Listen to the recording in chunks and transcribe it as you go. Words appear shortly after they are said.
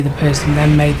The person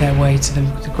then made their way to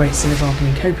the Great Synagogue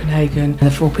in Copenhagen, and the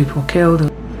 4 people were killed.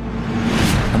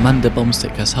 Amanda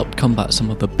Bomsztyk has helped combat some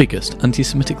of the biggest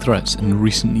anti-Semitic threats in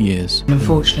recent years.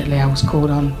 Unfortunately, I was called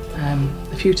on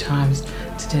a few times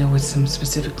to deal with some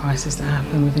specific crises that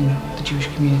happen within the Jewish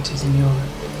communities in Europe.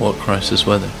 What crisis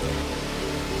were they?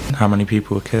 How many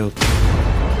people were killed?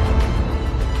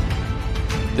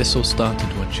 This all started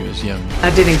when she was young. I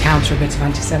did encounter a bit of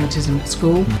antisemitism at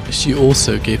school. She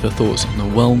also gave her thoughts on the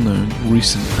well-known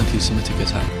recent anti-Semitic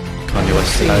attack. Kanye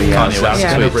West. Oh, yeah. Kanye West.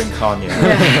 I'm going to bring Kanye.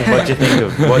 Yeah.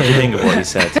 What do you think of what he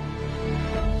said?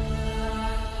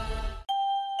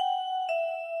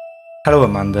 Hello,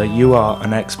 Amanda. You are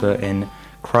an expert in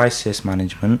crisis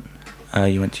management.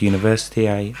 You went to university,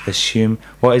 I assume.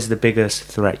 What is the biggest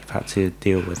threat you've had to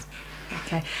deal with?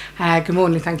 Okay. Good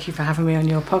morning. Thank you for having me on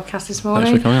your podcast this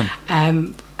morning. Thanks for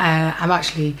coming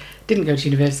on. Didn't go to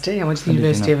university. I went to the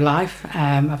University of Life.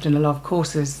 I've done a lot of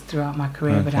courses throughout my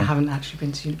career, but I haven't actually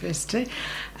been to university.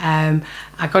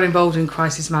 I got involved in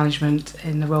crisis management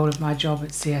in the role of my job at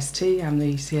CST. I'm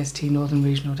the CST Northern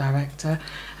Regional Director,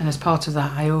 and as part of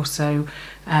that I also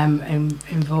am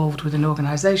involved with an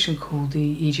organisation called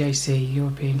the EJC,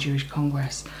 European Jewish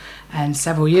Congress. And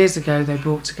several years ago they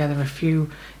brought together a few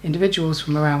individuals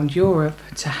from around Europe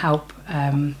to help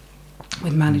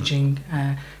with managing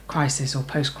crisis or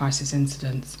post-crisis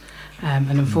incidents. And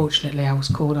unfortunately I was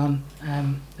called on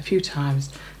a few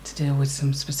times to deal with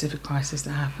some specific crises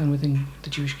that happen within the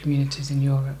Jewish communities in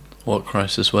Europe. What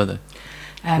crisis were they?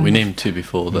 We named 2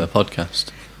 before the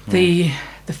podcast. The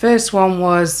first one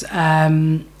was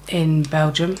in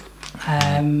Belgium,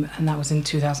 and that was in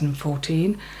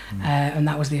 2014, and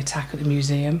that was the attack at the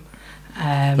museum.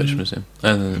 Which museum?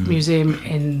 Museum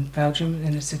in Belgium,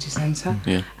 in the city centre.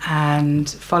 Yeah. And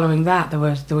following that, there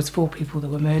was 4 people that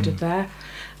were murdered there,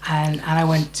 and I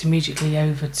went immediately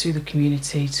over to the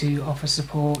community to offer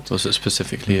support. Was it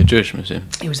specifically a Jewish museum?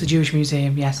 It was the Jewish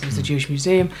museum. Yes, it was the Jewish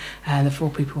museum, and the 4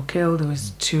 people were killed. There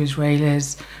was 2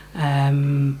 Israelis,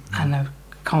 and I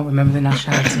can't remember the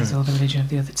nationalities or the religion of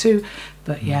the other 2,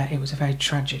 but yeah, it was a very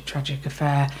tragic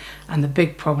affair. And the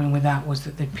big problem with that was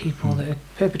that the people that had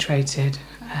perpetrated,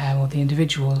 or the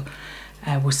individual,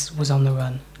 was on the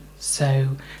run.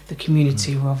 So the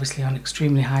community were obviously on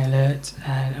extremely high alert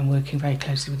and working very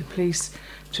closely with the police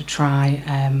to try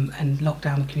and lock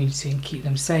down the community and keep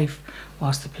them safe,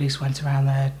 whilst the police went around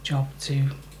their job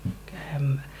to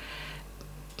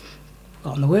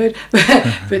forgotten the word,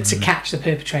 but to catch the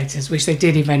perpetrators, which they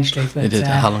did eventually. But, they did.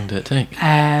 How long did it take?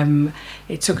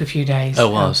 It took a few days.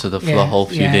 Oh wow! So the whole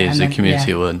few days, the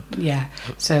community weren't. Yeah.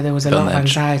 So there was a lot of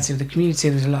anxiety with the community.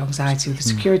 There was a lot of anxiety with the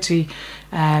security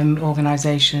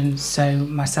organisations. So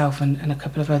myself and a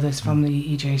couple of others from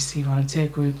the EJC volunteer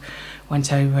group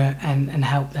went over and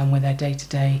helped them with their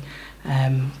day-to-day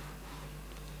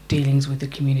dealings with the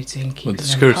community and keeping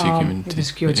them calm. With the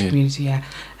security community, yeah,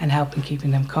 and helping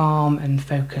keeping them calm and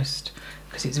focused,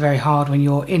 because it's very hard when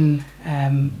you're in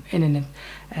an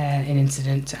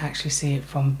incident to actually see it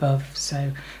from above.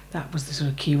 So that was the sort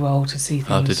of key role, to see things.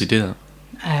 How did you do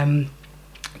that?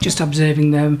 Just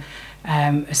observing them,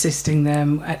 assisting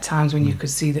them at times when you could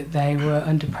see that they were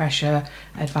under pressure,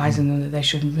 advising them that they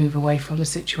shouldn't move away from the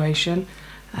situation,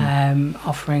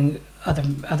 offering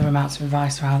other amounts of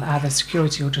advice around either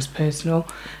security or just personal.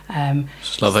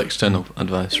 Just a lot of external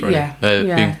advice, right?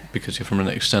 Yeah, because you're from an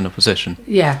external position.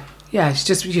 Yeah, it's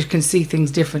just you can see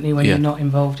things differently when you're not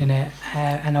involved in it.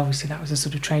 And obviously that was the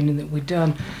sort of training that we'd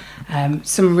done.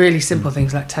 Some really simple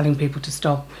things like telling people to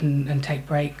stop and take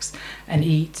breaks and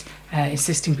eat,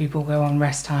 insisting people go on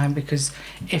rest time, because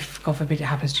if, God forbid, it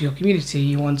happens to your community,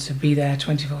 you want to be there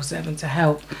 24/7 to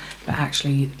help, but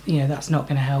actually, that's not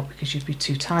going to help because you'd be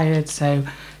too tired. So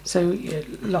a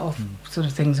lot of sort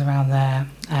of things around there,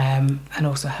 and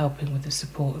also helping with the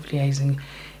support of liaising,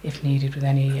 if needed, with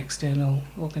any external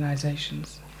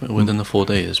organisations. Within the 4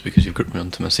 days, because you've gripped me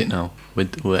onto my seat now,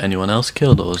 were anyone else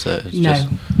killed, or was there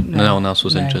no one else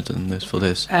was injured in this 4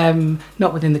 days?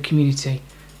 Not within the community,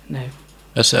 no.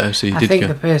 So you I did think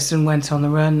the person went on the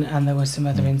run, and there were some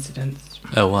other incidents.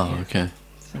 Oh wow, okay.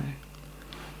 So.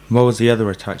 What was the other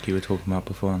attack you were talking about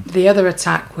before? The other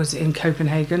attack was in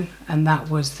Copenhagen, and that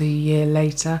was the year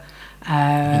later.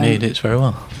 You knew it very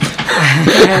well.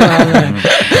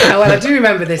 Well, I do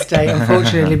remember this date,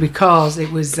 unfortunately, because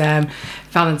it was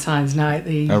Valentine's night,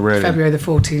 February the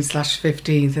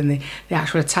 14th/15th, and the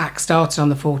actual attack started on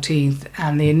the 14th,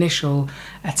 and the initial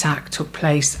attack took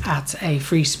place at a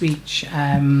free speech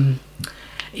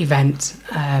event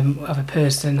of a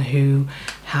person who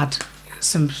had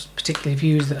some particular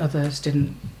views that others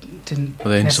didn't didn't. Were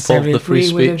they in support of the free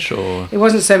speech, or it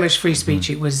wasn't so much free speech?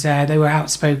 It was they were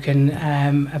outspoken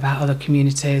about other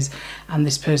communities, and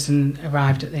this person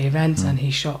arrived at the event and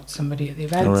he shot somebody at the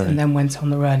event and then went on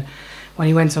the run. When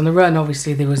he went on the run,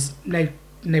 obviously there was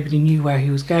nobody knew where he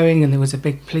was going, and there was a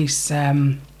big police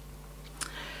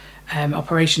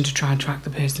operation to try and track the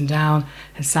person down.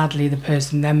 And sadly, the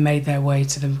person then made their way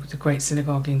to the Great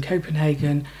Synagogue in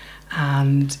Copenhagen,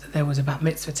 and there was a bat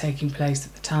mitzvah taking place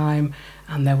at the time,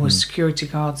 and there was security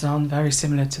guards on, very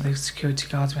similar to the security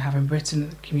guards we have in Britain at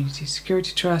the Community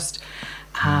Security Trust.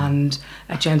 And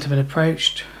a gentleman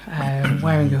approached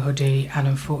wearing a hoodie, and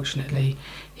unfortunately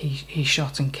he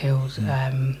shot and killed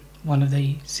one of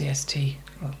the CST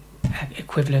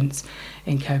equivalents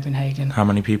in Copenhagen. How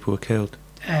many people were killed?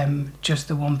 Just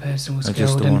the one person was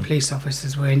killed, and police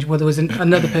officers were injured. Well, there was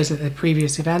another person at the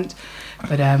previous event,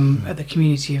 but at the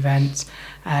community event,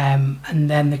 and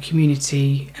then the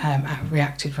community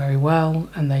reacted very well,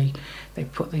 and they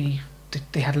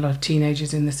had a lot of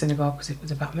teenagers in the synagogue because it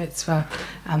was a bat mitzvah,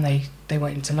 and they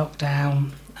went into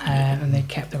lockdown. And they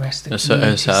kept the rest of the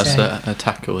community So as the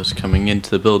attacker was coming into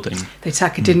the building, the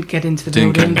attacker didn't get into the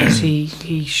building because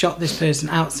he shot this person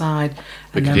outside.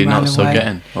 But could he not still get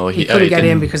in? Or he couldn't get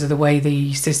in because of the way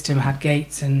the system had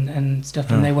gates and stuff,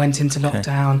 and they went into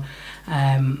lockdown,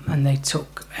 and they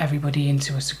took everybody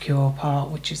into a secure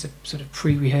part, which is a sort of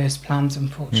pre-rehearsed plans,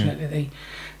 unfortunately,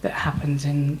 that happens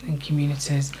in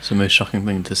communities. It's the most shocking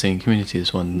thing to see in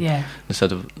communities when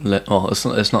instead of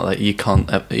it's not like you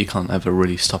can't ever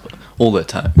really stop all the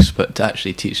attacks, but to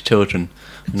actually teach children.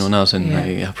 When I was in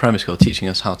primary school, teaching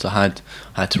us how to hide,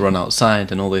 how to run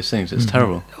outside, and all those things, it's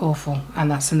terrible. Awful,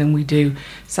 and that's something we do,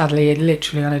 sadly,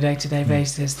 literally on a day-to-day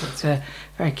basis. That's a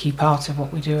very key part of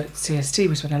what we do at CST.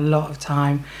 We spend a lot of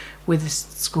time with the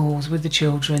schools, with the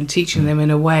children, teaching them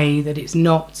in a way that it's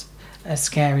not as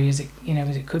scary as it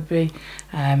could be.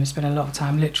 Spend a lot of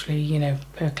time literally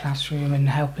per classroom and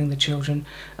helping the children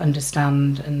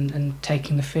understand and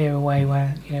taking the fear away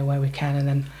where we can, and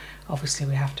then obviously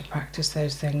we have to practice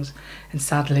those things. And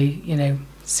sadly,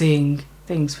 seeing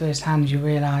things firsthand, you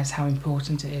realise how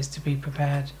important it is to be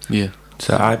prepared. Yeah.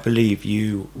 So I believe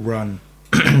you run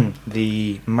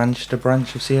the Manchester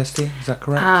branch of CST, is that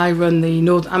correct? I run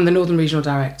I'm the Northern Regional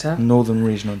Director. Northern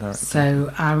Regional Director.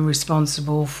 So I'm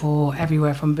responsible for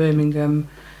everywhere from Birmingham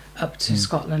up to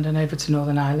Scotland and over to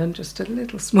Northern Ireland, just a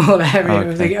little small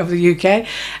area of the UK.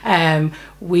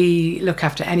 We look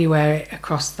after anywhere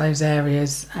across those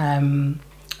areas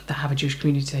that have a Jewish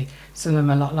community. Some of them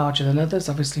are a lot larger than others.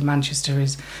 Obviously, Manchester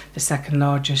is the second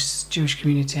largest Jewish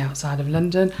community outside of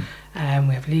London. We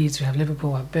have Leeds, we have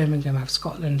Liverpool, we have Birmingham, we have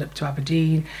Scotland, up to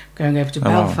Aberdeen, going over to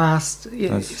Belfast.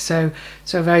 Wow. So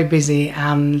very busy.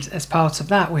 And as part of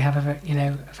that, we have a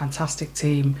fantastic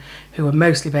team who are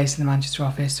mostly based in the Manchester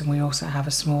office, and we also have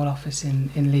a small office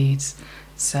in Leeds.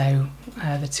 So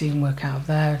the team work out of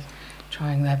there,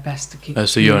 trying their best to keep.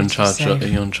 So you're in charge.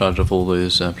 You're in charge of all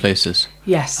those places.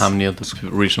 Yes. How many other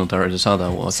regional directors are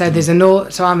there? So there's a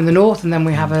north. So I'm in the north, and then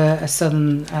we have a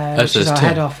southern, which is our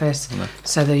head office. Yeah.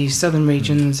 So the southern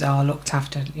regions are looked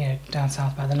after, down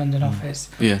south by the London office.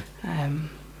 Yeah.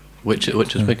 Which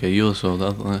is bigger, yours or the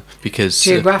other? Because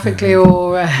geographically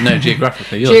or no,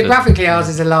 geographically. Yours geographically, ours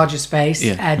is a larger space.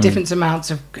 Yeah. Different amounts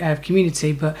of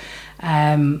community, but.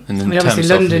 And in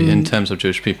terms of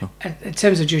Jewish people? In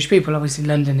terms of Jewish people, obviously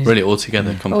London is... Really,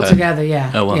 altogether compared? Altogether,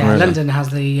 yeah. Oh, well, yeah, really? London has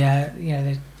the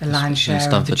lion's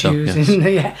share of the Jews.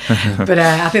 Yes. But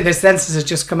I think the census has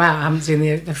just come out. I haven't seen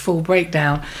the full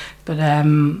breakdown. But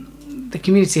the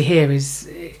community here is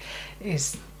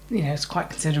it's quite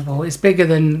considerable. It's bigger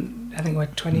than, I think we're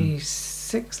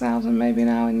 26,000 maybe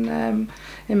now in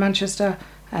Manchester.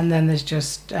 And then there's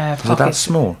just pockets. So that's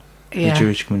small? Yeah. The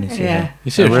Jewish community. Yeah.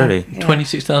 You see, really?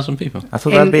 26,000 people? I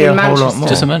thought that'd be a whole lot more.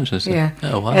 Just in Manchester? Yeah.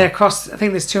 Oh, wow. Across, I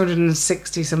think there's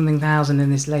 260-something thousand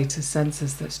in this latest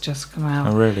census that's just come out.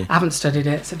 Oh, really? I haven't studied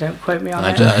it, so don't quote me on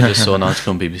it. I just saw an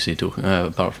article on BBC talking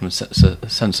apart from the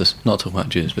census, not talking about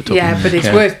Jews, but talking... Yeah, but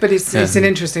it's it's an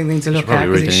interesting thing to look at,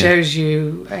 because it shows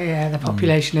you the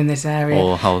population in this area.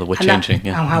 Or how we're changing.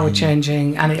 How we're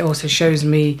changing, and it also shows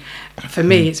me, for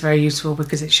me, it's very useful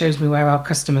because it shows me where our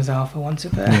customers are, for want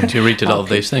of a... Do you read a lot of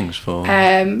these things?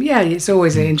 Yeah, it's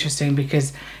always interesting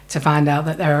because to find out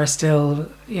that there are still,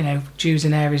 Jews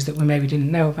in areas that we maybe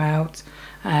didn't know about.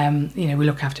 We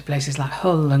look after places like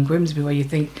Hull and Grimsby where you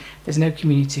think there's no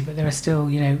community, but there are still,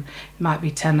 it might be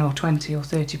 10 or 20 or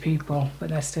 30 people, but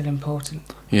they're still important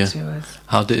to us.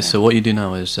 So what you do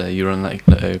now is you run like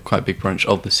a quite big branch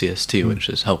of the CST, which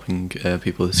is helping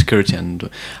people with security and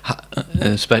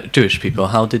Jewish people.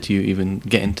 How did you even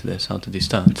get into this? How did you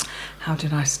start? How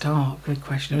did I start? Good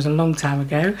question. It was a long time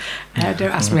ago. Don't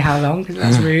ask me how long, because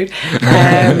that's rude.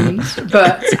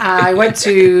 But I went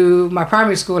to my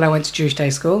primary school. I went to Jewish day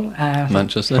school.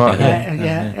 Manchester?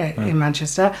 In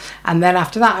Manchester. And then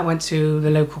after that, I went to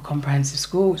the local comprehensive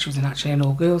school, which was actually an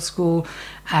all-girls school.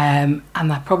 And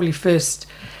I probably first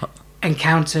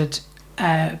encountered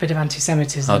a bit of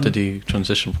antisemitism. How did you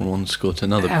transition from one school to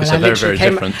another? Because they're very, very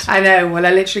different. I know. Well,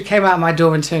 I literally came out of my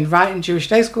door and turned right in Jewish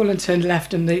day school and turned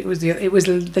left, and it was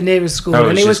the nearest school. Oh,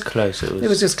 and it was just close. It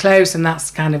was just close, and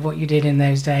that's kind of what you did in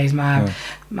those days. My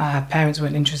parents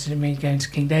weren't interested in me going to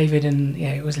King David, and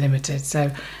it was limited. So,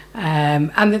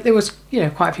 and there was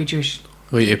quite a few Jewish.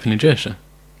 Were you openly Jewish?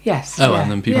 Yes. Oh,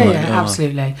 and then people.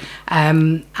 Absolutely.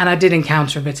 And I did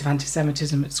encounter a bit of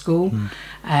antisemitism at school.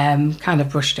 Kind of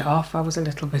brushed it off. I was a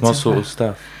little bit. What sort of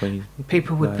stuff?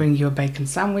 People would bring you a bacon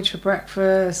sandwich for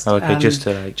breakfast. Oh, okay, just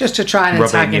to try and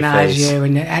antagonise you,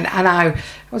 and I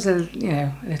was a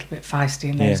little bit feisty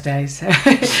in those days. So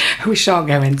we shan't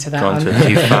go into that. Gone to a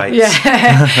few fights.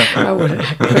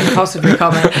 I couldn't possibly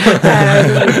comment.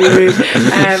 It would be rude.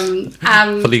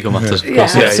 For legal matters, of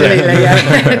course.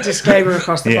 Absolutely. Disclaimer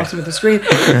across the bottom of the screen.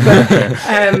 But,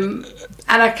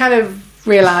 and I kind of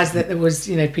realised that there was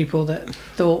people that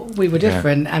thought we were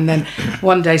different, and then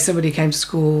one day somebody came to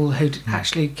school who'd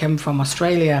actually come from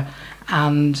Australia,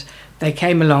 and they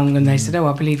came along and they said, "Oh,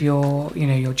 I believe you're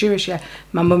Jewish." Yeah,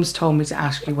 my mum's told me to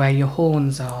ask you where your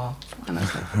horns are, and I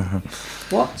was like,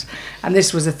 "What?" And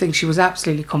this was a thing. She was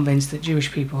absolutely convinced that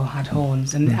Jewish people had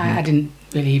horns, and I didn't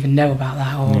really even know about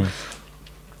that.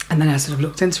 And then I sort of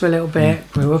looked into it a little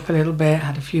bit, grew up a little bit,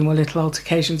 had a few more little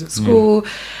altercations at school.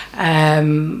 I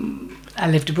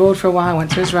lived abroad for a while,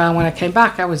 went to Israel. When I came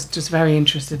back, I was just very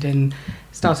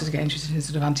started to get interested in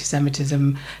sort of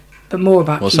anti-Semitism, but more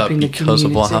about keeping the community. Was that because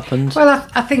of what happened? Well,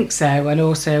 I think so, and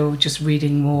also just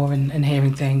reading more and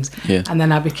hearing things. Yeah. And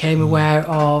then I became aware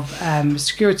of a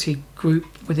security group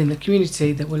within the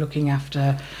community that were looking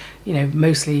after,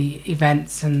 mostly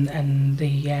events and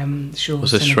the shul.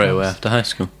 Was this straight away after high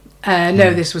school?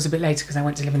 No, this was a bit later because I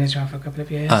went to live in Israel for a couple of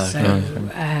years.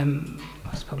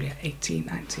 I was probably 18,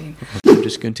 19. I'm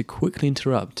just going to quickly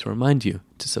interrupt to remind you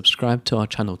to subscribe to our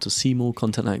channel to see more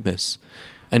content like this.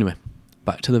 Anyway,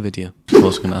 back to the video. I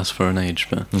was going to ask for an age,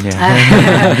 but and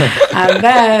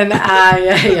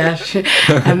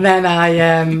then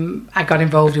I got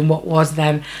involved in what was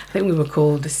then, I think we were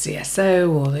called the CSO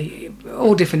or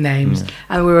all different names,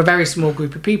 and we were a very small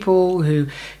group of people who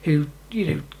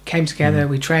came together.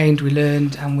 We trained, we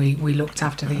learned, and we looked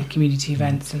after the community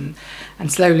events, and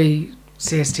slowly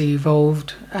CST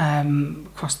evolved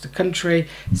across the country.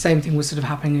 Same thing was sort of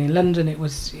happening in London. It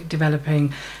was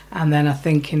developing, and then I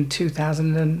think in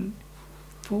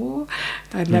 2004,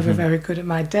 I'm never very good at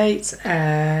my dates,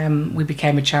 we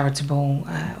became a charitable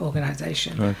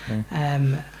organisation. Okay.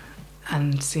 And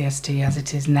CST as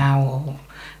it is now.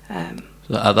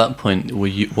 So at that point, were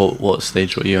you what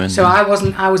stage were you in? So I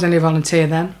was only a volunteer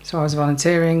then. So I was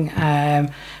volunteering. I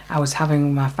was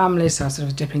having my family, so I was sort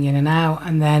of dipping in and out.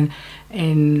 And then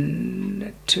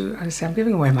I'm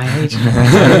giving away my age.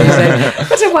 It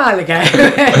was a while ago.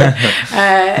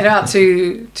 In about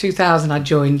 2000, I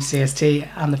joined CST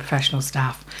and the professional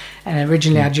staff. And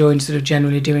originally I joined sort of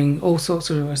generally doing all sorts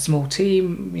of a small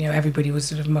team. Everybody was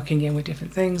sort of mucking in with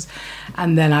different things.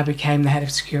 And then I became the head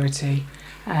of security.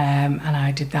 And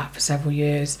I did that for several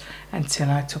years until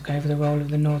I took over the role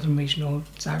of the Northern Regional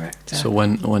Director. So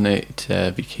when it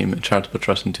became a charitable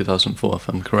trust in 2004, if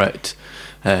I'm correct,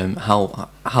 how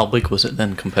big was it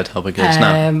then compared to how big it is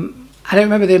now? I don't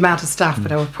remember the amount of staff,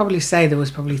 but I would probably say there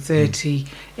was probably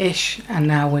 30-ish, and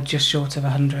now we're just short of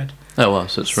 100. Oh wow,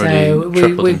 so it's really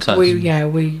tripled in size.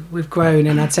 We've grown,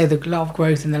 and I'd say a lot of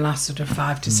growth in the last sort of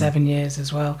 5 to 7 years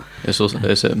as well. Is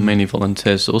it mainly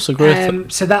volunteers also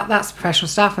growth? So that's professional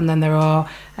staff, and then there are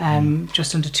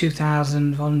just under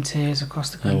 2,000 volunteers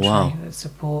across the country that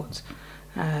support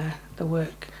the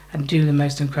work and do the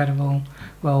most incredible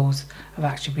roles of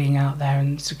actually being out there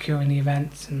and securing the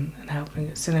events and helping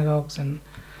at synagogues and.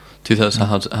 2000.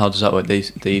 How does that work?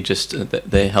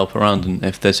 They help around, and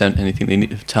if there's anything they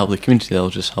need to help the community, they'll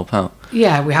just help out.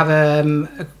 Yeah, we have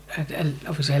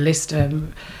obviously a list,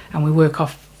 and we work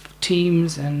off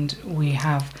teams, and we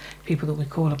have people that we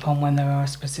call upon when there are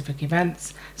specific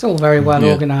events. It's all very well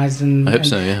organised, and I hope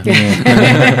so.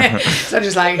 Yeah. So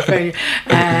just like and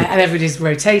everybody's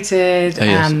rotated,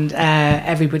 and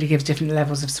everybody gives different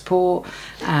levels of support,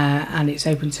 and it's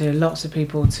open to lots of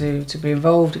people to be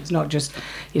involved. It's not just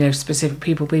specific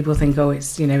people. People think, oh,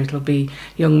 it's it'll be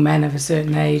young men of a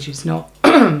certain age. It's not.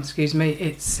 Excuse me.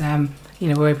 It's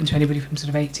we're open to anybody from sort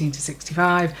of 18 to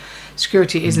 65.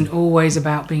 Security isn't always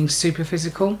about being super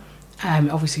physical.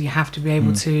 Obviously, you have to be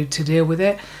able to deal with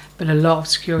it, but a lot of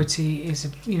security is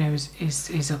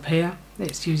up here.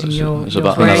 It's using your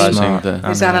about brain.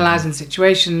 analysing Analysing the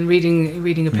situation,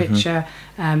 reading a picture,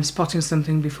 spotting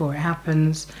something before it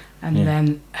happens, and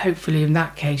then hopefully in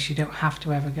that case you don't have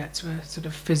to ever get to a sort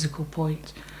of physical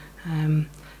point.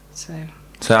 So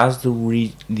as let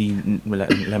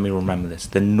me remember this,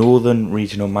 the Northern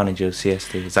Regional Manager of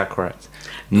CSD, is that correct?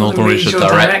 Northern Regional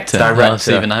Director.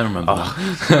 Director. Even I remember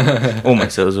that.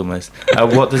 Almost, it was almost.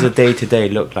 What does a day-to-day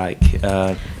look like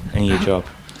in your job?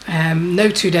 No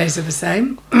 2 days are the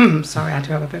same. Sorry, I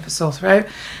do have a bit of a sore throat.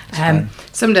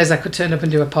 Some days I could turn up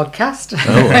and do a podcast.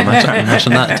 Oh,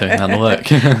 imagine that doing that work.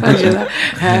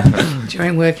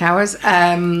 During work hours.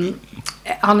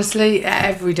 Honestly,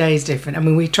 every day is different. I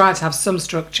mean, we try to have some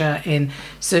structure in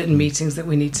certain meetings that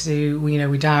we need to do. We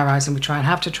diarise and we try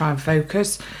and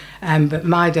focus. But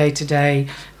my day-to-day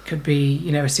could be,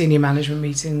 a senior management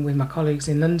meeting with my colleagues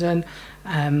in London.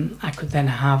 I could then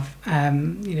have,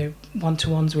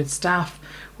 one-to-ones with staff.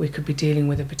 We could be dealing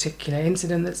with a particular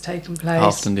incident that's taken place. How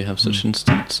often do you have such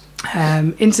incidents?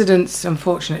 Incidents,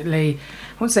 unfortunately,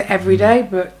 I won't say every day,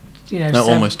 but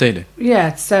almost daily.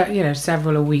 Yeah, so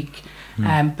several a week.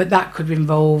 But that could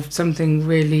involve something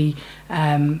really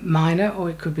minor, or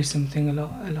it could be something a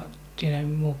lot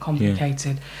more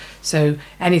complicated. So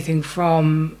anything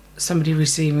from somebody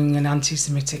receiving an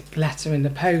antisemitic letter in the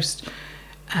post,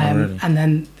 really?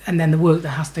 and then the work that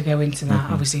has to go into that.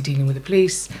 Obviously, dealing with the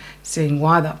police, seeing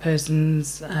why that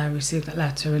person's received that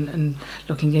letter, and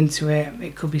looking into it.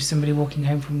 It could be somebody walking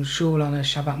home from shul on a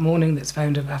Shabbat morning that's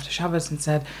phoned up after Shabbos and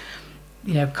said,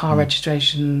 car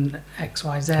registration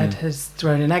XYZ has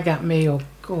thrown an egg at me, or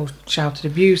shouted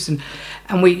abuse, and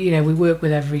we work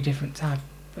with every different type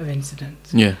of incident.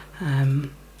 Yeah.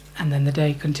 And then the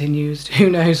day continues. Who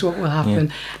knows what will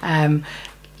happen? And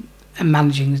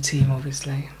managing the team,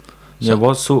 obviously. So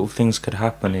what sort of things could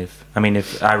happen if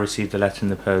I received a letter in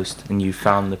the post and you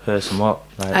found the person? What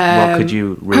could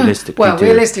you realistically do? Well,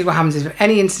 realistically, what happens is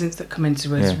any incidents that come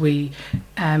into us, we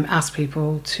ask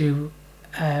people to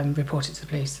report it to the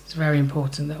police. It's very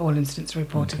important that all incidents are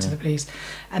reported to the police,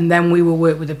 and then we will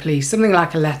work with the police. Something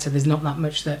like a letter, there's not that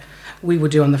much that we will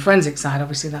do on the forensic side.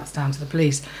 Obviously, that's down to the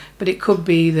police. But it could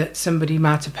be that somebody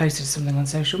might have posted something on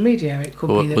social media. It could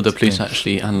be that... Would the police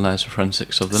actually analyse the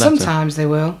forensics of the letter? Sometimes they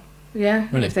will. Yeah,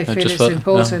 really? If they feel it's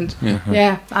important.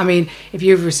 Yeah, I mean, if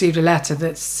you've received a letter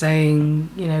that's saying,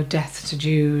 death to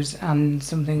Jews and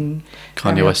something...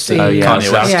 Kanye West.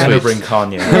 Kanye West. I'm going to bring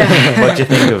Kanye. What do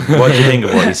you think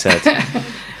of what he said?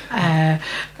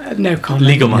 No comment.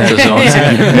 Legal matters.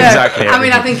 Exactly.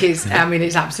 I think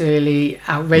it's absolutely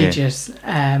outrageous,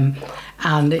 and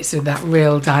it's that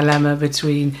real dilemma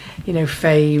between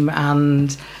fame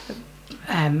and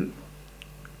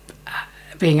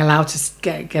being allowed to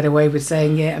get away with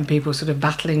saying it, and people sort of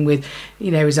battling with,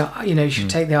 you should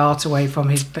take the art away from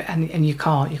his, and you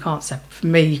can't for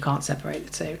me, you can't separate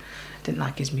the two. I didn't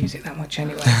like his music that much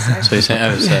anyway. So you're saying,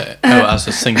 as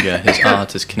a singer, his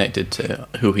art is connected to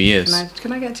who he is.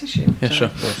 Can I get a tissue? Yeah, sure.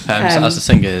 So as a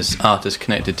singer, his art is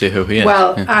connected to who he is.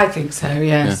 Well, I think so.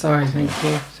 Yeah. Sorry, thank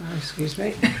you. Sorry, excuse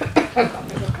me.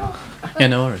 Yeah,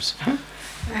 no worries.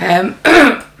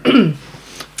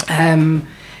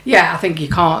 Yeah, I think you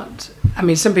can't. I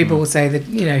mean, some people will say that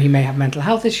he may have mental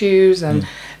health issues, but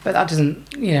that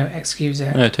doesn't excuse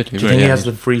it. No, totally. Do you think he has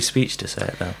the free speech to say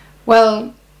it though?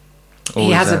 Well,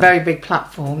 he has a very big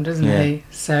platform, doesn't he?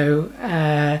 So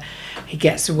he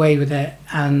gets away with it,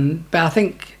 but I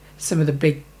think some of the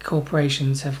big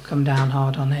corporations have come down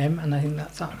hard on him, and I think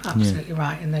that's absolutely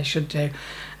right, and they should do.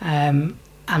 And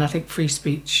I think free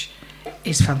speech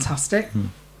is fantastic,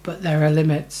 but there are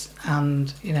limits,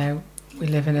 and we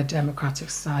live in a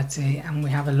democratic society, and we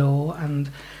have a law, and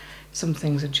some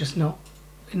things are just not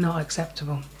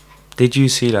acceptable. Did you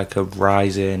see like a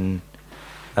rise in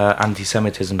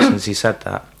anti-Semitism since he said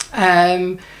that?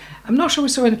 I'm not sure we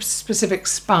saw a specific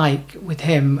spike with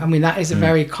him. I mean, that is a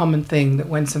very common thing, that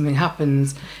when something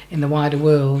happens in the wider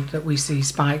world, that we see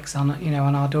spikes on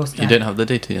our doorstep. You don't have the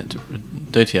data yet?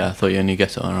 I thought you only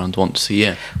get it around once a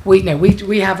year. We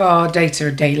have our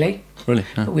data daily. Really?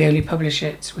 No. But we only publish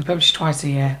it. We publish twice a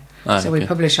year. So we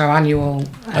publish our annual.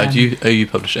 You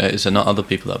publish it? Is there not other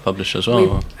people that publish as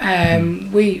well?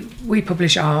 We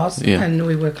publish ours, and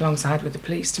we work alongside with the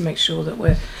police to make sure that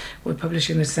we're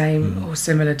publishing the same or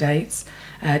similar data.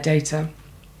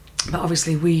 But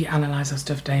obviously, we analyse our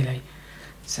stuff daily,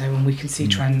 so when we can see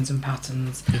trends and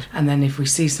patterns, and then if we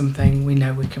see something, we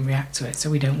know we can react to it.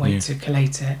 So we don't wait to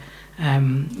collate it.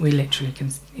 We literally can,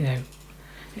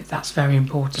 that's very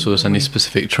important. So there's any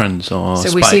specific trends or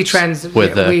so we see trends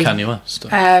with Kanye West?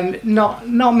 Not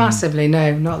massively,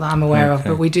 no, not that I'm aware of,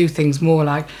 but we do things more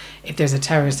like if there's a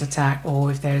terrorist attack or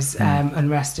if there's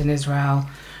unrest in Israel,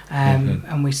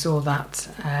 and we saw that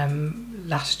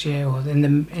last year or in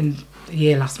the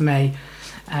year last May,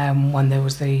 when there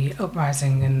was the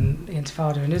uprising and the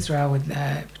Intifada in Israel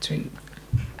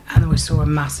and we saw a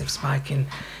massive spike in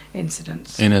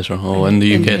incidents in Israel in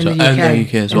the UK as well. And the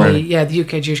UK as well. The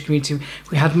UK Jewish community.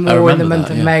 We had more in the month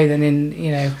of May than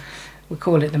in we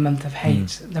call it the month of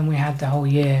hate than we had the whole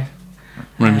year.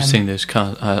 I remember seeing those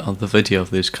cars on the video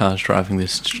of those cars driving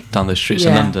down the streets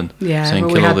in London, saying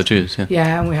 "kill all the Jews."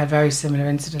 Yeah, and we had very similar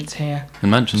incidents here in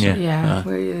Manchester.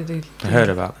 I heard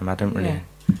about them. I didn't really.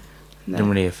 Didn't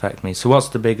really affect me. So, what's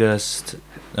the biggest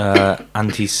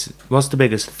what's the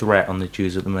biggest threat on the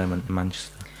Jews at the moment in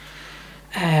Manchester?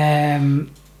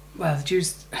 Well, the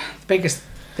Jews,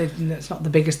 it's not the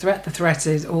biggest threat. The threat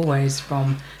is always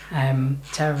from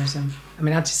terrorism. I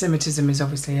mean, antisemitism is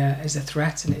obviously a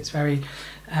threat, and it's very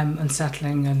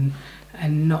unsettling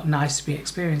and not nice to be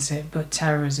experiencing it. But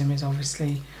terrorism is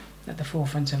obviously at the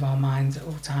forefront of our minds at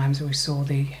all times. We saw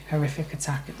the horrific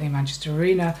attack at the Manchester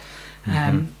Arena,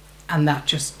 and that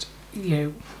just,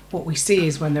 what we see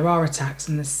is when there are attacks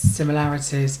and there's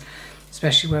similarities,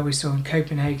 especially where we saw in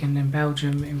Copenhagen, in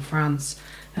Belgium, in France,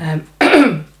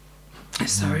 in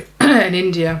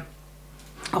India,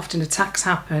 often attacks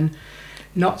happen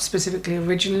not specifically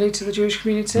originally to the Jewish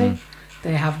community.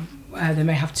 They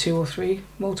may have 2 or 3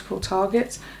 multiple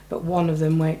targets, but one of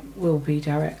them will be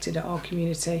directed at our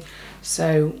community.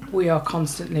 So we are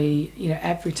constantly,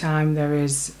 every time there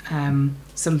is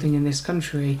something in this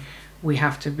country, we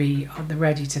have to be at the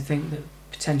ready to think that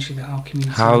potentially that our community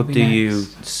will be How do next. you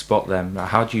spot them?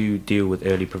 How do you deal with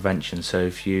early prevention? So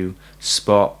if you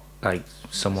spot like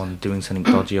someone doing something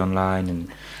dodgy online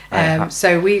and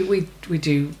so we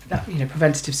do that.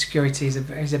 Preventative security is a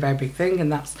very big thing,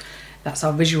 and that's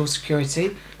our visual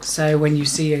security. So when you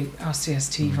see our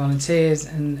CST volunteers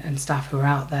and staff who are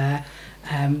out there,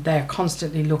 they're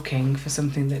constantly looking for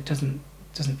something that doesn't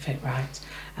fit right,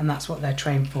 and that's what they're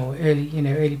trained for.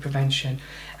 Early prevention.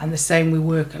 And the same, we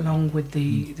work along with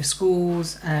the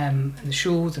schools and the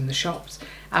schools and the shops,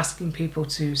 asking people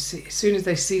to see, as soon as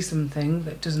they see something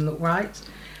that doesn't look right,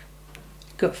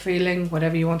 gut feeling,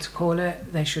 whatever you want to call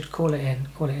it, they should call it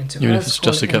into Even us, if it's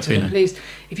call just it a gut into the feeling. police.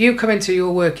 If you come into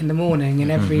your work in the morning, and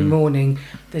every morning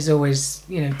there's always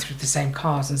through the same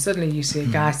cars, and suddenly you see a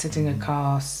guy sitting in a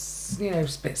car, a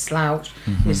bit slouched,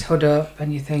 his hood up,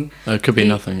 and you think it could be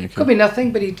nothing. It could be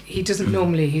nothing, but he doesn't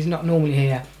normally. He's not normally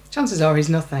here. Chances are he's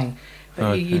nothing.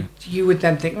 But you would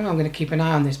then think, well, I'm going to keep an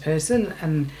eye on this person,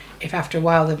 and if after a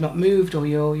while they've not moved or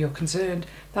you're concerned,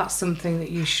 that's something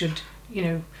that you should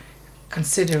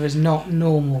consider as not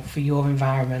normal for your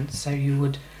environment. So you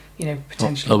would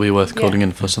potentially. It'll be worth calling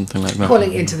in for something like that.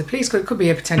 Calling into the police. It could be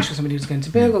a potential somebody who's going to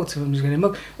burgle, someone who's going to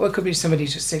mug, or it could be somebody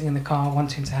who's just sitting in the car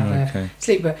wanting to have a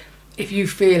sleep. But if you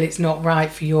feel it's not right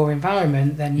for your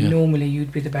environment, then normally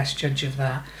you'd be the best judge of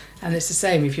that. And it's the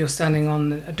same if you're standing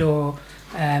on a door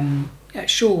at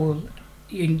Shaw.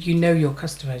 You know your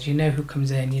customers, you know who comes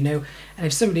in, and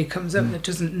if somebody comes up that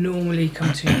doesn't normally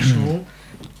come to your Shaw,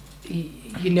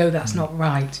 you know that's not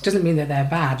right. It doesn't mean that they're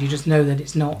bad, you just know that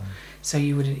it's not. So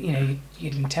you would,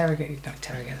 you'd interrogate, not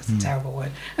interrogate, that's a terrible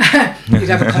word. You'd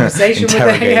have a conversation with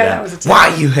them. That was a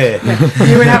Why are you here?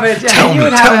 You would have a, tell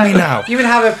me now. You would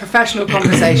have a professional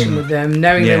conversation with them,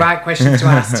 knowing the right questions to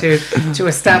ask to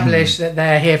establish that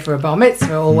they're here for a bar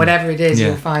mitzvah or whatever it is.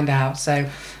 You'll find out. So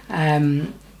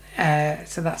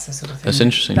that's the sort of thing. It's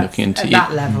interesting looking into at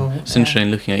that level. It's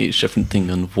interesting looking at each different thing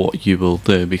and what you will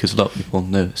do, because a lot of people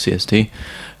know CST,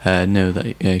 know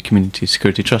that community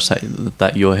security trust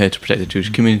that you're here to protect the Jewish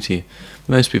community.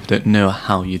 Most people don't know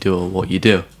how you do or what you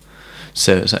do.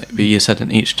 So it's like, but you said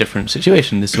in each different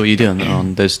situation, this is what you do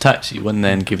on those attacks. You wouldn't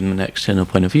then give them an external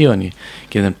point of view, and you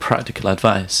give them practical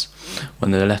advice.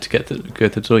 When they're left to go to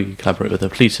the door, you collaborate with the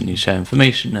police and you share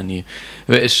information. And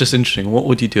it's just interesting. What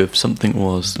would you do if something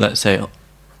was, let's say,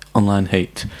 online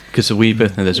hate? Because we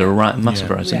both know there's a massive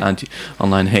rise in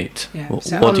online hate.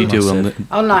 What do you do on the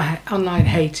online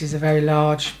hate is a very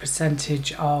large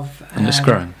percentage of and it's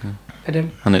growing.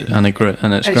 Pardon? And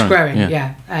it's growing.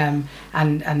 Yeah.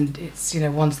 And it's,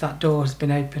 once that door has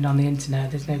been opened on the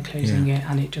internet, there's no closing it,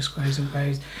 and it just grows and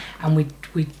grows. And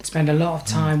we spend a lot of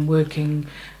time working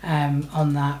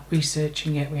on that,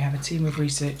 researching it. We have a team of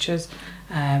researchers,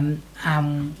 and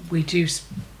we do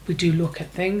look at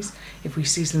things. If we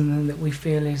see something that we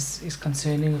feel is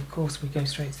concerning, of course we go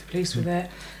straight to the police with it,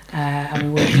 and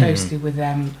we work closely with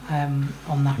them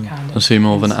on that kind of. So you're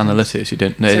more of an analytics. You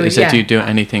don't. Do you do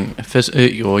anything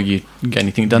or you get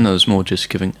anything done, or is more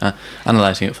just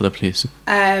analysing it for the police?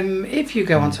 If you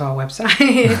go onto our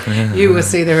website, you will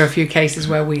see there are a few cases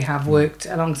where we have worked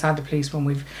alongside the police when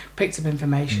we've picked up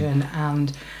information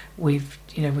and we've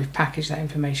packaged that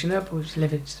information up, we've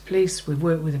delivered it to the police, we've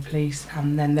worked with the police,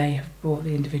 and then they have brought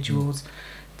the individuals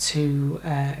to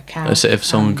account. So if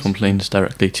someone complains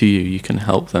directly to you, you can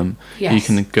help them. Yes. You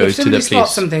can go to the police. If somebody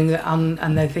spots something that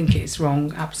and they think it's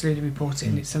wrong, absolutely report it,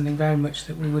 and it's something very much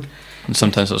that we would. And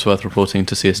sometimes it's worth reporting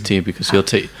to CST because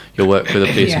you'll work with the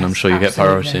police, yes, and I'm sure you get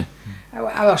priority. I'm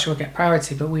not sure we'll get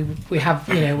priority, but we have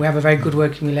a very good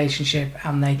working relationship,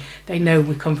 and they know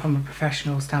we come from a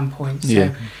professional standpoint.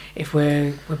 So if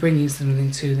we're bringing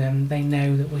something to them, they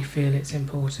know that we feel it's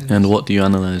important. And what do you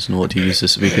analyse and what do you use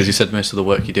this? Because you said most of the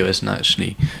work you do isn't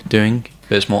actually doing,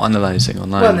 but it's more analysing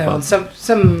online. Well, no,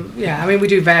 some I mean, we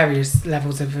do various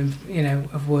levels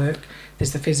of work.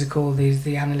 There's the physical, there's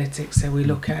the analytics. So we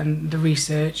look at the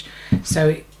research.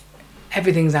 So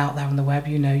everything's out there on the web.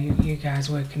 You guys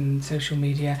work in social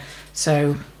media,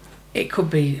 so it could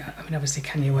be. I mean, obviously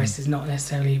Kanye West is not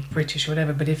necessarily British or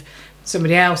whatever, but if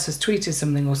somebody else has tweeted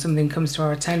something or something comes to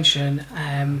our attention,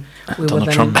 we will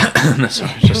then.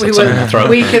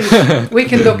 We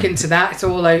can look into that. It's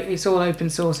all open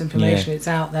source information. It's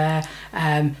out there.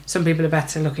 Some people are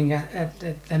better looking at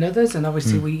than others, and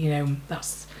obviously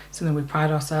that's something we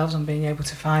pride ourselves on, being able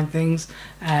to find things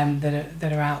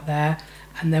that are out there.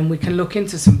 And then we can look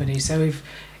into somebody. So if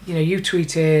you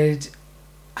tweeted,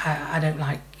 I don't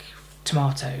like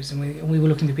tomatoes, and we were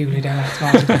looking for people who don't like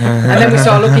tomatoes, and then we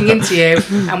start looking into you,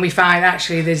 and we find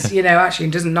actually there's he not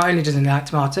only doesn't like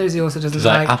tomatoes, he also doesn't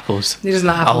like apples. He doesn't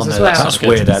like apples as well. That's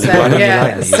weird.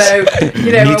 So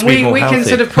we can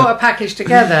sort of put a package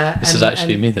together. This is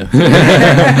actually me though.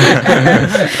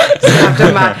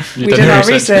 We did our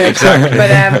research,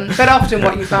 exactly. But often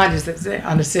what you find is that,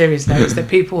 on a serious note, is that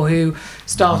people who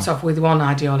start off with one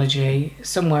ideology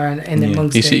somewhere in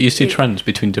amongst you see trends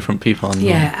between different people online.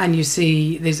 And you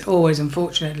see there's always,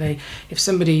 unfortunately, if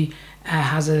somebody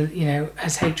has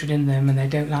hatred in them and they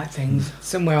don't like things,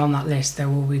 somewhere on that list there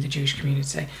will be the Jewish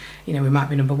community. We might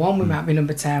be number 1, we might be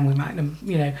number 10, we might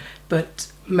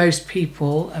but most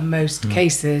people and most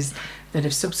cases that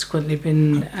have subsequently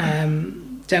been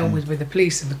dealt with the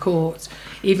police and the courts,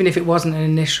 even if it wasn't an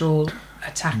initial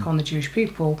attack on the Jewish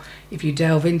people, if you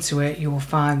delve into it, you will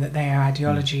find that their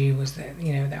ideology was that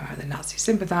they're either Nazi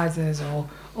sympathisers or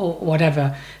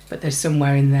whatever. But there's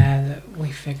somewhere in there that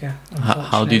we figure.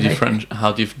 How do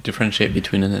you differentiate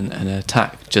between an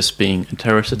attack just being a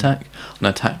terrorist attack, and an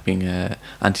attack being an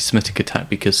anti-Semitic attack?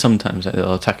 Because sometimes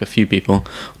they'll attack a few people,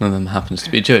 one of them happens to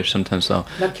be Jewish. Sometimes they'll.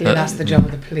 Luckily, that's the job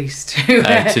of the police to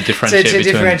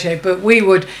differentiate. But we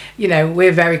would,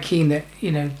 we're very keen that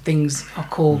things are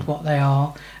called what they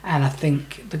are, and I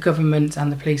think the government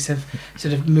and the police have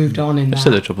sort of moved on in that. It's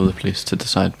still the job of the police to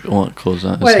decide what calls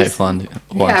that as hateful and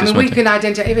what anti-Semitic. I mean, we can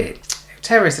identify.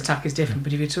 Terrorist attack is different,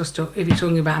 but if you're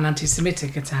talking about an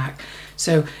anti-Semitic attack,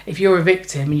 so if you're a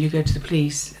victim and you go to the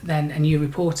police and you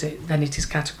report it, then it is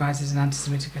categorised as an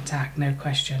anti-Semitic attack, no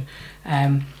question.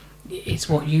 It's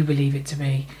what you believe it to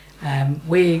be.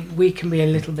 We can be a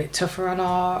little bit tougher on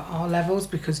our levels,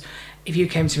 because if you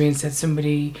came to me and said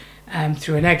somebody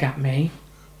threw an egg at me,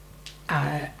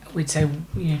 we'd say,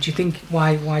 do you think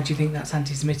why do you think that's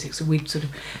anti-Semitic? So we'd sort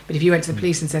of, but if you went to the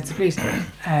police and said to the police,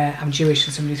 I'm Jewish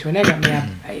and somebody threw an egg at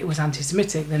me, it was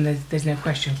anti-Semitic, then there's no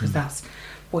question, because that's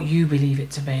what you believe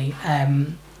it to be.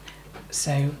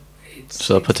 So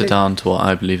I'll put it down to what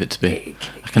I believe it to be.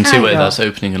 I can see where that's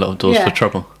opening a lot of doors for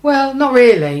trouble. Well, not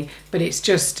really, but it's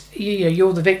just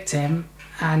you're the victim,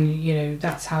 and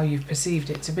that's how you've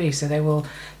perceived it to be. So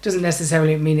doesn't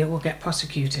necessarily mean it will get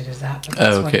prosecuted as that.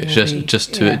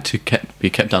 To be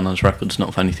kept down on his records,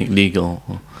 not for anything legal,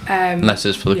 unless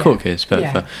it's for the court case.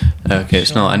 But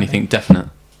it's not anything definite.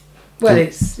 Well,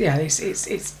 it's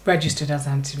registered as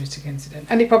an anti-Semitic incident,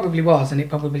 and it probably was, and it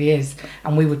probably is,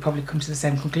 and we would probably come to the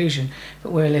same conclusion.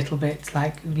 But we're a little bit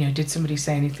like, did somebody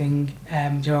say anything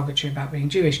derogatory about being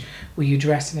Jewish? Were you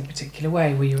dressed in a particular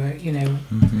way? Were you,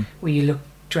 were you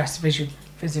dressed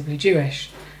visibly Jewish?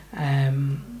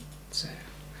 So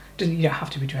You don't have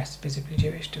to be dressed visibly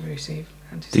Jewish to receive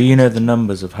anti-Semitism. Do you know the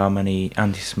numbers of how many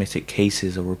anti-Semitic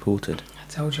cases are reported? I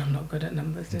told you I'm not good at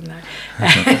numbers, didn't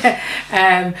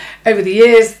I? Over the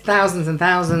years, thousands and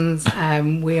thousands.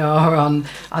 We are on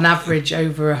average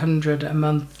over 100 a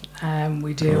month.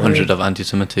 We do 100 of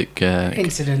anti-Semitic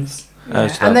incidents, So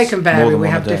and they can vary. We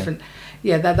have day. different.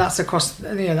 Yeah, that's across.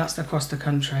 That's across the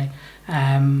country. But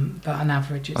on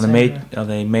average, it's Are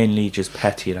they mainly just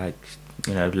petty, like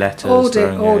letters? All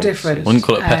different. I wouldn't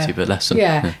call it petty, but less than.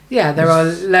 Yeah. There are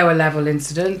lower level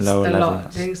incidents, Lower a level. lot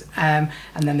of things, and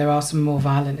then there are some more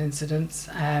violent incidents.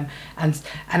 And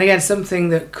again, something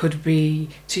that could be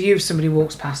to you, if somebody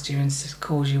walks past you and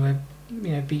calls you a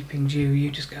beeping Jew,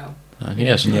 you just go.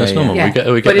 Yes, that's normal. Yeah.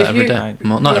 We get that every day.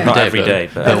 Not every day,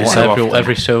 but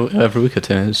every week or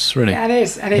two. It's really. Yeah,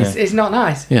 it's not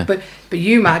nice. Yeah. But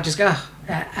you might just go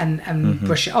and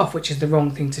brush it off, which is the wrong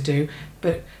thing to do.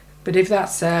 But if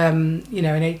that's an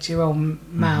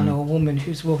 80-year-old man or woman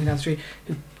who's walking down the street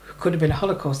who could have been a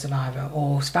Holocaust survivor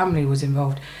or whose family was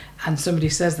involved, and somebody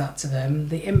says that to them,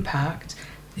 the impact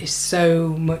is so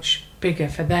much bigger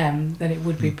for them than it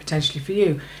would be potentially for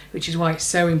you, which is why it's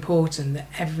so important that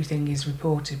everything is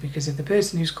reported, because if the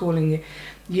person who's calling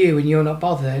you and you're not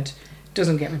bothered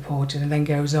doesn't get reported and then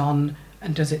goes on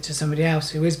and does it to somebody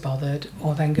else who is bothered,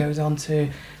 or then goes on to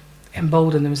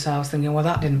embolden themselves thinking, well,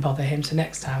 that didn't bother him, so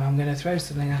next time I'm going to throw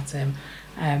something at him.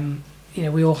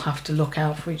 We all have to look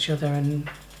out for each other. And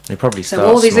they probably so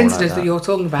all these incidents that you're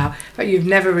talking about, but you've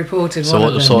never reported one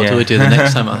of them. So what do we do the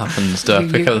next time it happens? Do I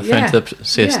pick up the phone to the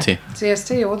CST? Yeah,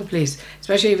 CST or the police,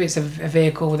 especially if it's a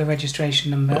vehicle with a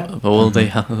registration number. But will they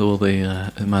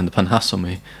mind the pen hassle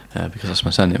me because that's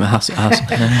my surname? Hassle.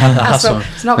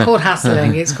 It's not called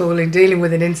hassling. It's dealing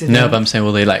with an incident. No, but I'm saying,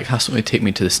 will they hassle me, take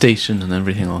me to the station and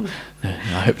everything? Or no,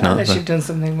 I hope not. Unless you've done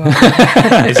something wrong.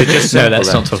 Is it just simple? No,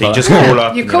 let's not talk about just that. call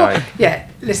up. You call.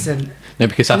 Listen. No,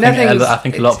 because I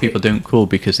think a lot of people don't call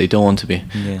because they don't want to be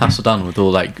hassled on with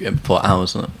all for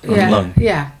hours long.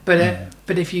 Yeah,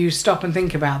 but if you stop and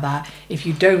think about that, if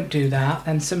you don't do that,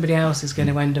 then somebody else is going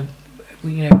to end up,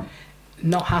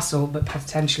 not hassle but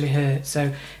potentially hurt.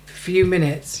 So for a few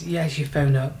minutes, yes, you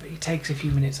phone up. It takes a few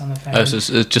minutes on the phone. Oh, so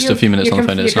it's just a few minutes on the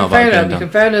phone. It's not about going down. You can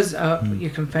phone us up. You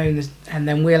can phone us, and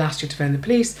then we'll ask you to phone the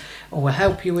police, or we'll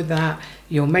help you with that.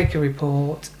 You'll make a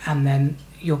report, and then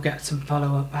you'll get some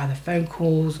follow-up, either phone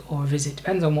calls or a visit,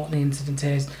 depends on what the incident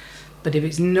is. But if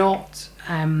it's not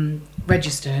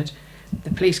registered,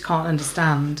 the police can't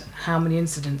understand how many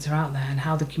incidents are out there and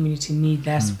how the community need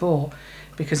their support.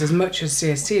 Because as much as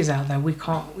CST is out there, we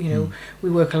can't, we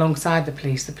work alongside the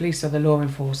police. The police are the law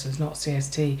enforcers, not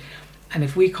CST. And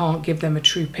if we can't give them a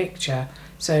true picture,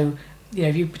 so,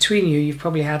 if you've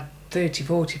probably had 30,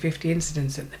 40, 50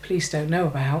 incidents that the police don't know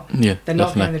about, they're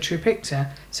not getting the true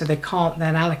picture, so they can't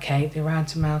then allocate the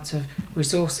right amount of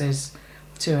resources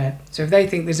to it. So if they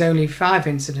think there's only 5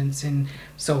 incidents in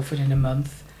Salford in a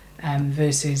month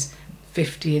versus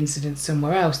 50 incidents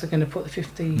somewhere else, they're going to put the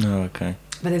 50. Oh, okay.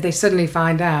 But if they suddenly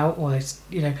find out, or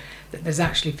that there's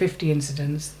actually 50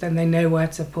 incidents, then they know where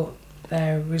to put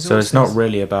their resources. So it's not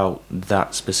really about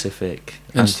that specific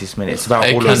anti-Semitic. It's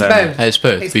about all of them. It's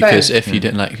both, because if you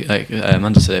didn't like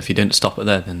Amanda said, if you didn't stop it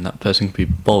there, then that person could be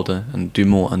bolder and do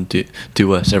more and do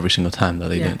worse every single time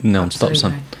that no one stops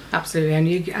them.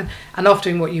 Absolutely, and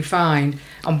often what you find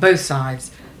on both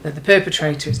sides, that the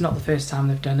perpetrator, it's not the first time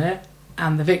they've done it,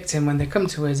 and the victim, when they come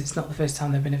to us, it's not the first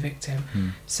time they've been a victim.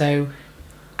 So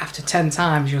after 10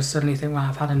 times, you'll suddenly think, well,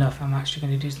 I've had enough, I'm actually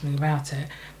going to do something about it.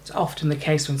 It's often the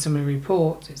case when somebody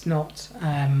reports, it's not,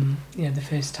 the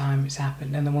first time it's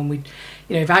happened. And then when we,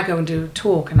 if I go and do a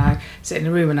talk and I sit in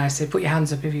a room and I say, put your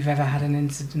hands up if you've ever had an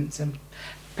incident, and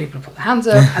people put their hands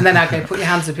up, and then I go, put your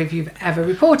hands up if you've ever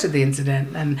reported the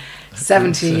incident, and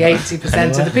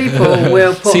 70-80% of the people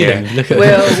will put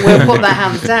their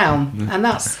hands down, and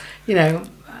that's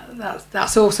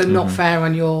that's also not fair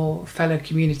on your fellow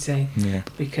community,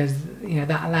 because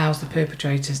that allows the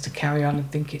perpetrators to carry on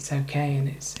and think it's okay, and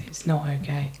it's not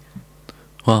okay.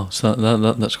 Wow, so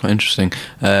that's quite interesting.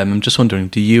 I'm just wondering,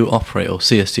 do you operate, or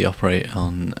CST operate,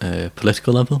 on a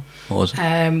political level? Or is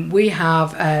it? We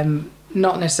have,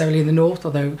 not necessarily in the north,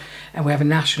 although we have a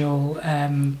national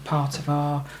part of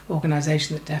our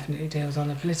organisation that definitely deals on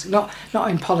the political,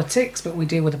 not in politics, but we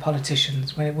deal with the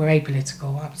politicians. We're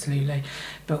apolitical, absolutely,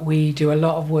 but we do a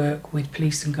lot of work with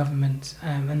police and government,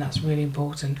 and that's really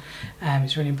important.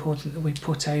 It's really important that we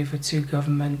put over to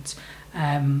government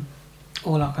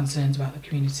all our concerns about the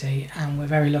community, and we're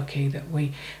very lucky that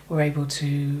we were able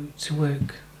to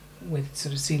work with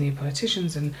sort of senior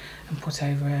politicians and put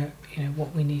over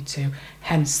what we need to,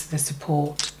 hence the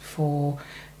support for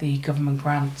the government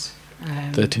grant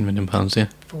 £13 million, yeah.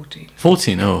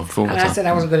 14. Oh, and I said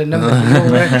I wasn't good at numbers.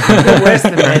 You're worse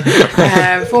than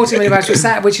me. 14 million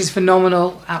pounds, which is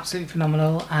phenomenal, absolutely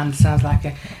phenomenal, and sounds like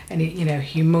a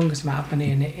humongous amount of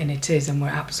money, and it is, and we're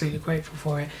absolutely grateful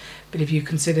for it. But if you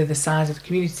consider the size of the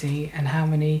community and how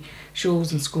many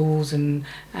schools and schools and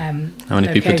how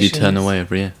many people do you turn away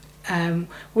every year?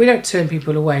 We don't turn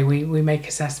people away. We make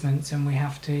assessments, and we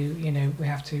have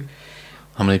to.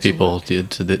 How many people do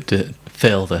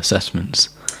fail the assessments?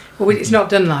 Well, it's not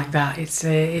done like that.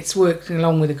 It's working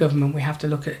along with the government. We have to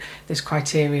look at this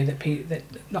criteria that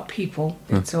not people,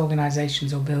 it's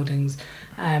organisations or buildings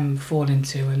fall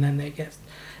into, and then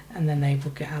they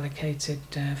will get allocated.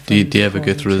 Do you ever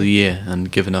go through the year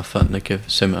and give enough give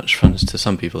so much funds to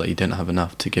some people that you don't have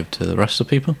enough to give to the rest of the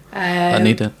people that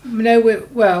need it? No,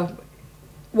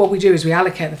 what we do is we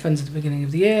allocate the funds at the beginning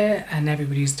of the year, and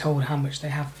everybody's told how much they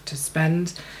have to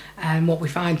spend. And what we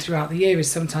find throughout the year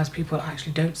is sometimes people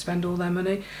actually don't spend all their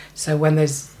money. So we'll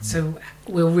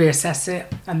reassess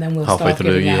it, and then we'll start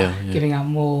giving out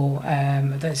more.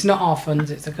 It's not our funds;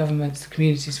 it's the government's, the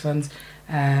community's funds.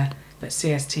 But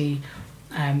CST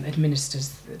administers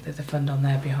the fund on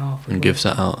their behalf and gives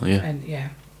that out. Yeah. And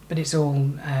but it's all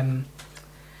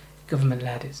government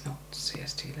led. It's not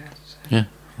CST led. So. Yeah.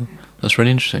 That's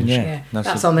really interesting. Yeah.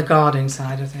 That's on the guarding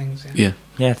side of things.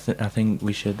 I think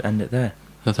we should end it there.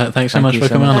 So thanks so much for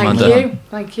coming on, Amanda.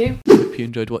 Thank you. If you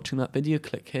enjoyed watching that video,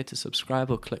 click here to subscribe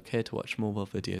or click here to watch more of our videos.